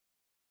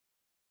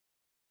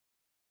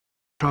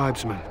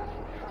tribesman.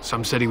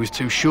 Some said he was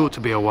too short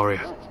to be a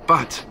warrior,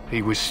 but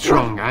he was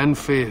strong and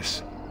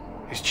fierce.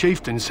 His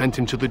chieftain sent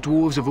him to the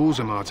dwarves of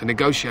Orzammar to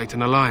negotiate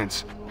an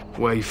alliance,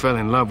 where he fell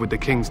in love with the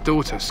king's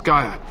daughter,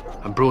 Skya,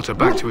 and brought her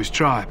back to his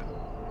tribe.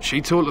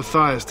 She taught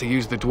Lathias to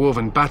use the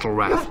dwarven battle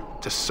wrath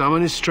to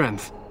summon his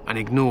strength and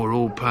ignore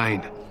all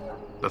pain.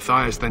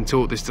 Lathias then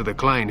taught this to the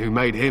Clane, who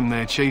made him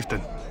their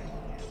chieftain.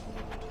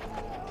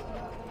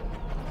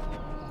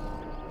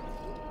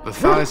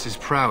 Lathias'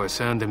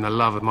 prowess earned him the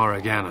love of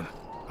Morrigannon,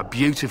 a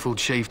beautiful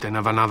chieftain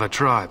of another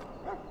tribe.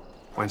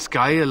 When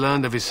Skya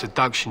learned of his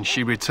seduction,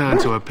 she returned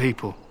to her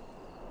people.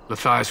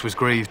 Lathias was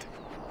grieved.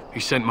 He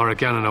sent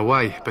Morrigannon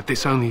away, but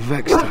this only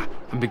vexed her,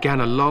 and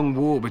began a long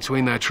war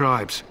between their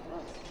tribes.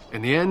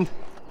 In the end,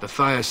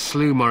 Lathias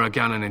slew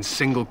Morrigannon in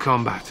single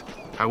combat.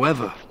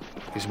 However,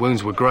 his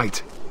wounds were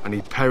great, and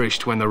he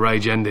perished when the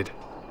rage ended.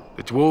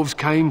 The dwarves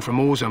came from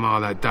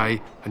Orzammar that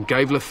day and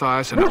gave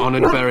Lathias an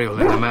honored burial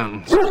in the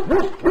mountains.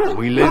 And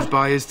we live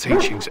by his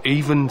teachings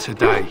even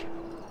today.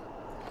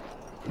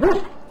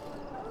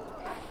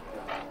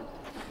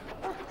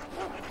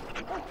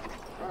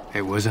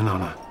 It was an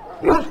honor.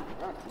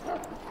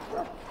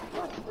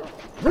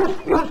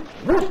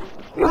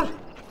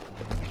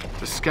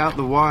 To scout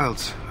the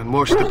wilds and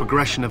watch the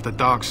progression of the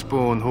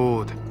Darkspawn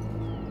horde.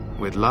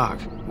 With luck,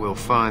 we'll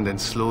find and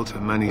slaughter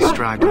many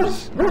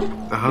stragglers.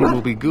 The hunt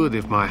will be good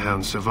if my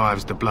hound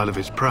survives the blood of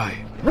his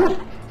prey.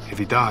 If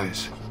he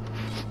dies,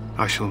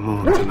 I shall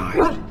mourn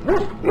tonight.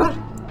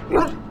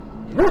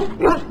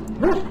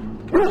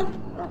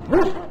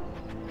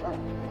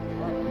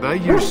 They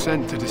use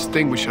scent to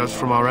distinguish us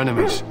from our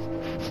enemies,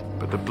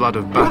 but the blood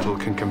of battle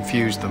can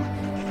confuse them.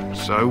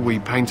 So we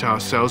paint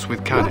ourselves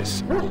with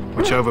caddis,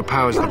 which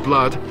overpowers the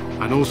blood,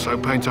 and also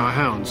paint our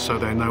hounds so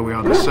they know we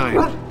are the same.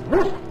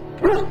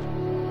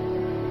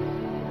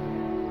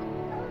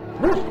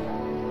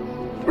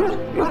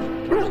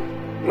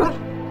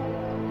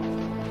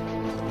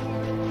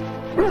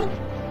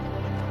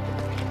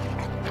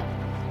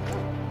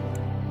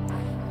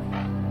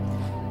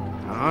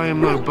 I am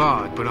no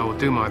bard, but I will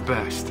do my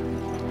best.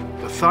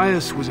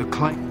 Lathias was a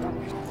Clane.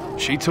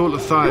 She taught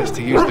Lathias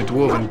to use the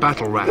dwarven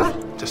battle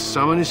wrath to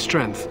summon his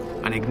strength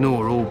and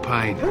ignore all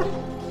pain.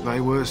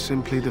 They were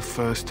simply the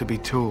first to be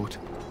taught.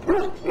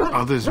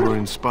 Others were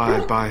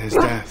inspired by his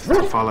death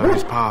to follow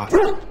his path.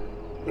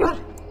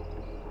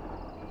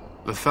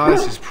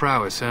 Lathias'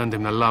 prowess earned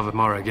him the love of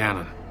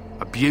Morrigannon,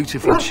 a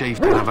beautiful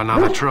chieftain of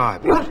another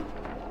tribe.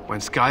 When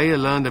Skya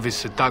learned of his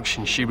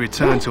seduction, she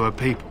returned to her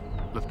people.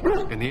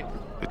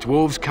 The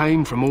dwarves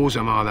came from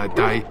Orzammar that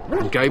day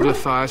and gave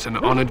Lathias an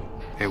honored...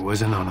 It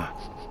was an honor.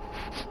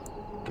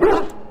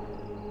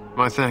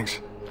 My thanks.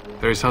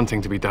 There is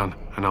hunting to be done,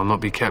 and I'll not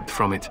be kept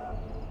from it.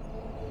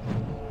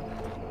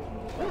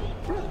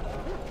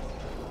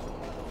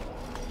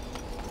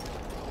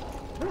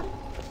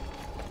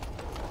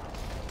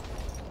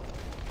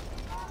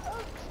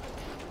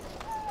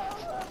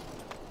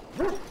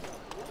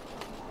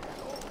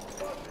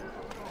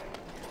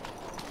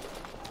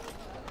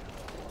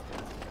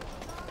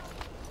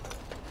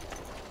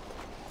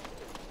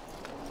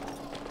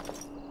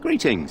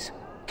 Greetings.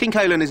 King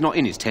Cailan is not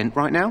in his tent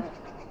right now?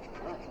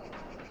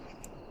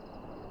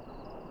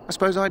 I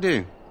suppose I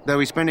do, though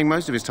he's spending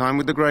most of his time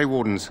with the Grey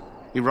Wardens.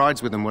 He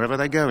rides with them wherever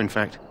they go, in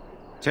fact.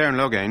 Teyrn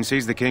Loghain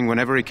sees the king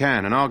whenever he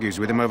can and argues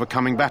with him over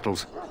coming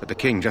battles, but the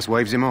king just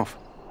waves him off.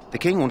 The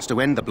king wants to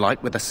end the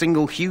Blight with a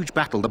single huge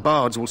battle the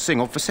bards will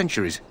sing of for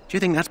centuries. Do you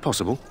think that's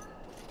possible?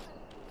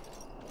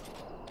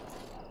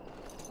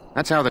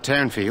 That's how the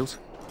Teyrn feels.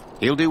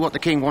 He'll do what the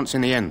king wants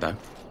in the end, though.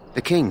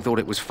 The king thought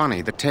it was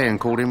funny that Teyrn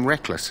called him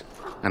reckless,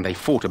 and they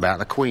fought about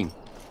the queen.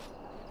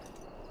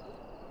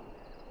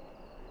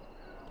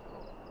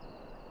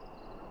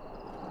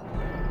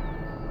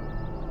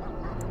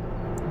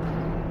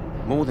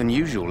 More than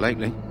usual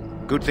lately.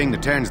 Good thing the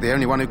Teyrn's the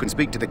only one who can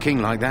speak to the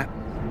king like that.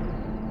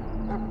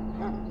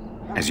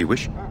 As you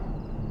wish.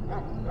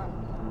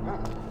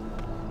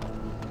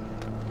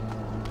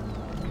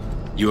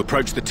 You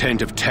approach the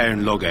tent of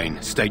Teyrn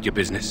Loghain. State your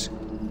business.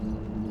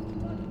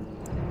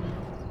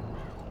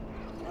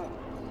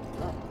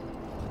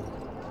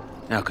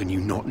 How can you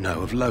not know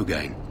of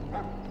Loghain?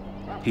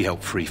 He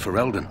helped free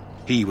Ferelden.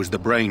 He was the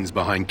brains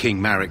behind King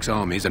Maric's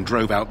armies and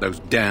drove out those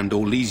damned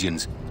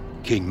Orlesians.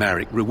 King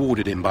Maric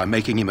rewarded him by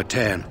making him a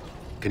Teyrn.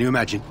 Can you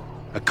imagine?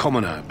 A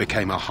commoner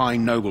became a high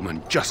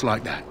nobleman just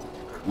like that.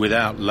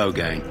 Without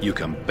Loghain, you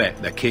can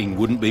bet the king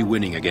wouldn't be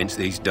winning against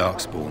these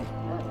Darkspawn.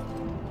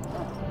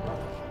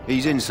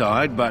 He's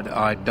inside, but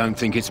I don't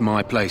think it's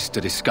my place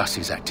to discuss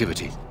his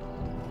activity.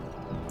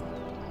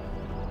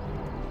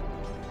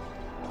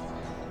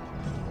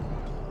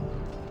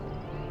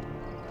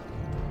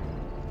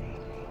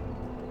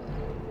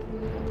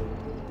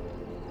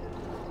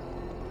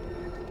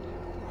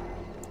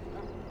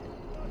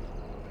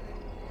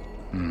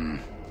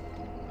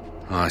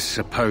 I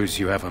suppose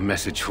you have a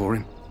message for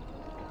him.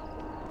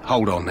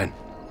 Hold on, then.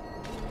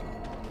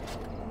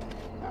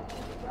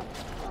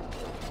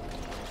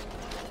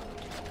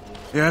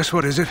 Yes,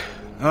 what is it?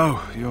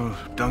 Oh, you're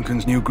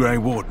Duncan's new Grey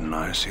Warden,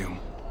 I assume.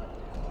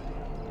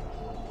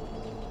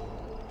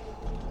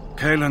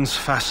 Caelan's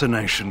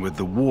fascination with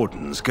the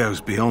Wardens goes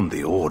beyond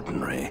the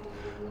ordinary.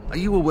 Are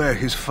you aware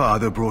his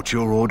father brought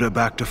your order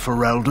back to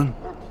Ferelden?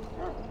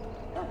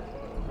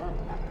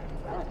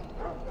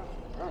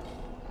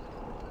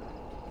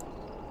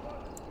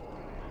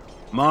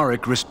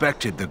 Marek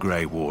respected the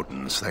Grey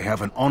Wardens. They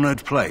have an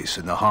honored place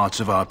in the hearts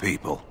of our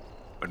people.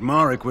 But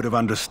Marek would have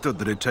understood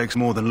that it takes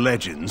more than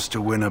legends to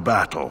win a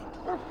battle.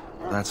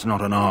 That's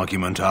not an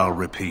argument I'll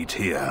repeat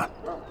here.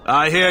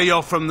 I hear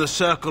you're from the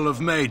Circle of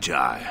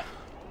Magi.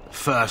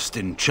 First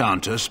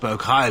Enchanter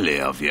spoke highly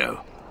of you.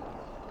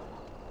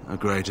 A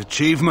great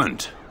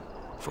achievement,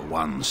 for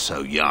one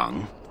so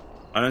young.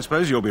 I don't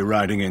suppose you'll be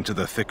riding into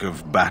the thick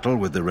of battle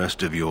with the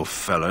rest of your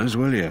fellows,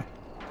 will you?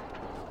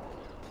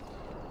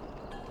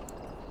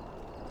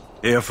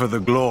 Here for the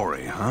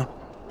glory, huh?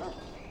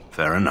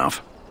 Fair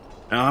enough.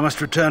 Now I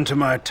must return to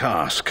my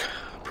task.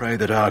 Pray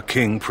that our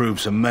king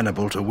proves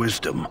amenable to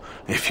wisdom,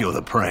 if you're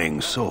the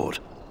praying sort.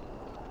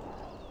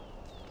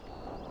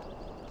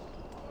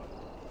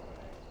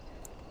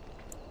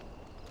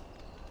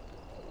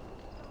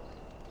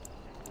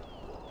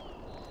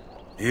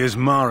 He is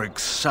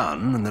Marek's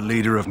son, and the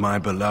leader of my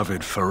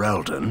beloved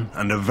Ferelden,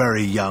 and a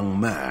very young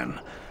man.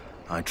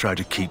 I try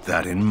to keep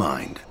that in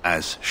mind,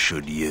 as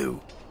should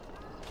you.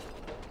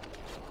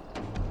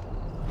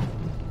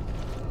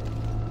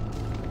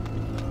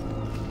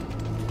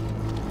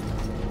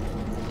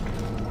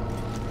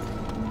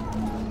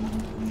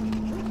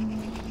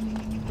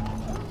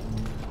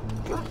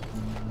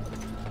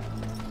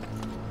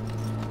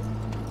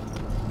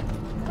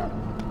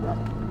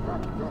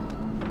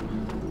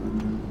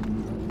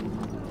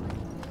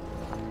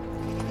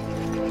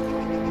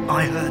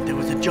 I heard there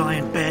was a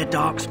giant bear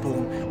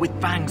darkspawn with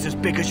fangs as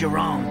big as your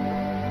arm.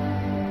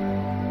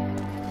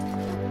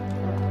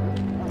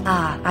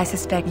 Ah, I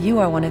suspect you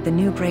are one of the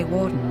new Grey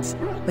Wardens.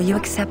 Will you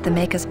accept the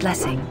Maker's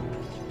blessing?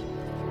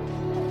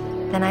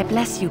 Then I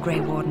bless you, Grey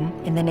Warden,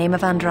 in the name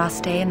of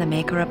Andraste and the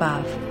Maker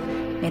above.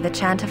 May the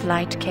chant of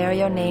light carry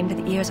your name to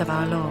the ears of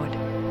our Lord.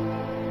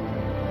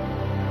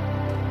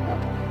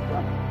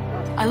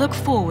 I look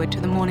forward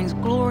to the morning's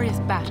glorious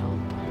battle.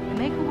 The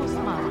Maker will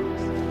smile.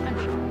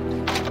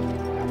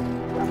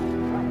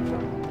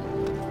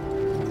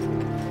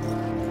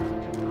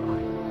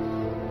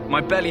 My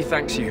belly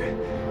thanks you.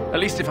 At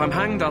least if I'm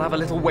hanged, I'll have a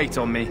little weight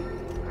on me.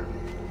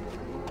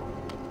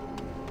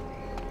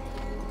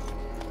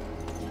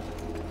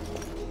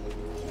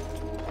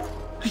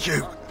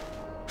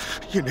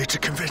 You need to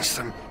convince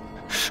them.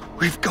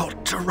 We've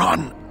got to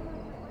run.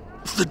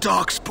 The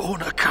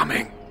Darkspawn are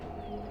coming.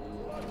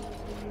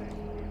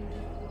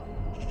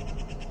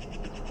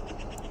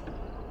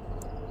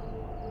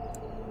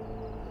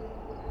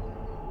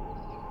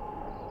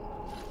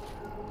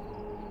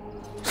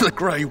 The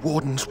Grey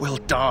Wardens will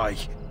die.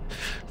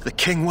 The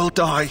King will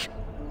die.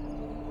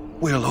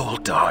 We'll all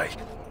die.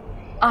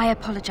 I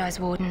apologize,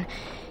 Warden.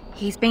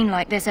 He's been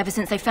like this ever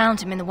since they found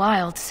him in the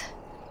wilds.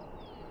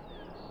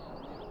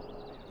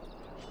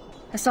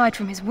 Aside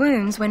from his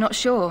wounds, we're not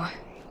sure.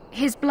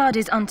 His blood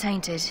is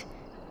untainted.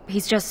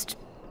 He's just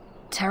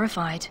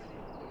terrified.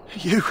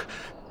 You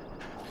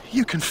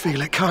can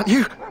feel it, can't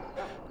you?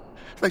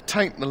 They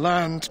taint the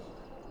land,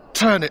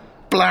 turn it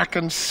black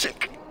and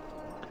sick.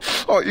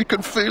 Oh, you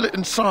can feel it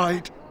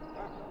inside.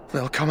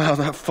 They'll come out of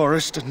that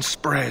forest and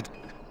spread.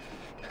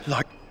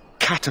 Like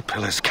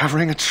caterpillars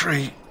covering a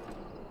tree.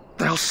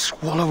 They'll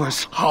swallow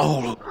us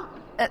whole.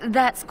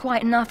 That's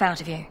quite enough out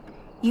of you.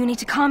 You need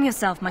to calm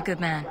yourself, my good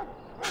man.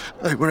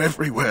 They were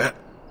everywhere.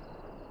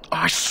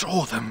 I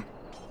saw them.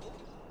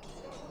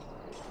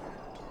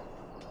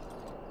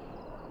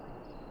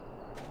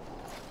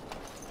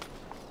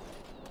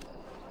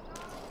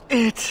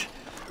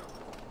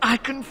 I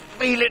can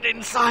feel it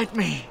inside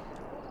me.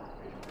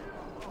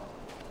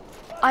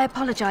 I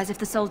apologize if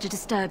the soldier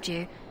disturbed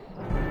you.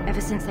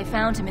 Ever since they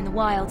found him in the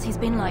wilds, he's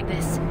been like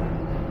this.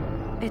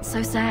 It's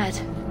so sad.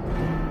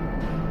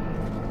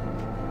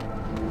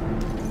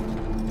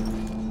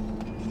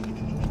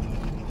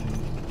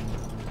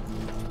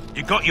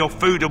 You got your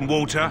food and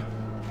water.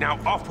 Now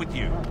off with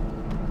you.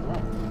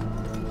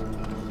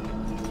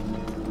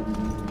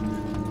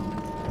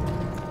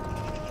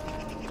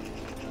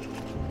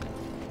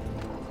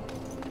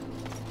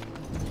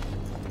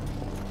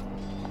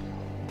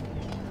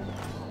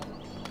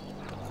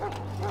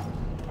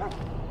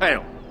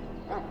 Hail.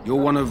 You're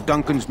one of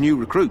Duncan's new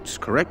recruits,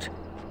 correct?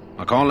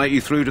 I can't let you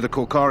through to the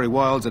Korcari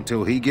Wilds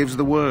until he gives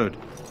the word.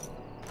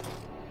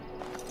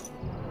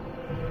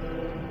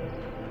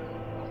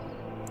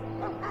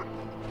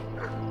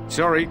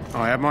 Sorry,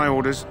 I have my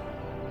orders.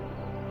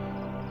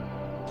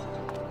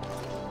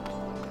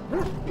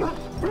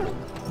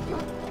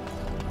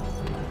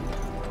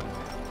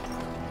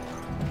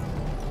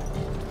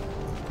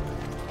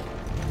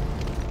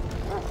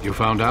 You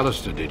found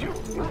Alistair, did you?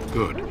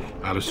 Good.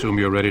 I'll assume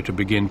you're ready to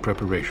begin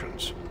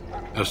preparations.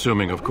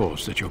 Assuming, of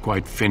course, that you're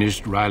quite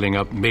finished riling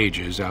up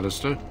mages,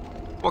 Alistair.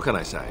 What can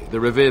I say? The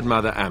revered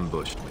mother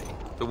ambushed me.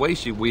 The way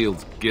she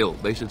wields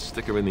guilt, they should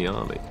stick her in the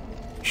army.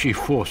 She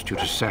forced you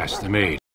to sass the maid.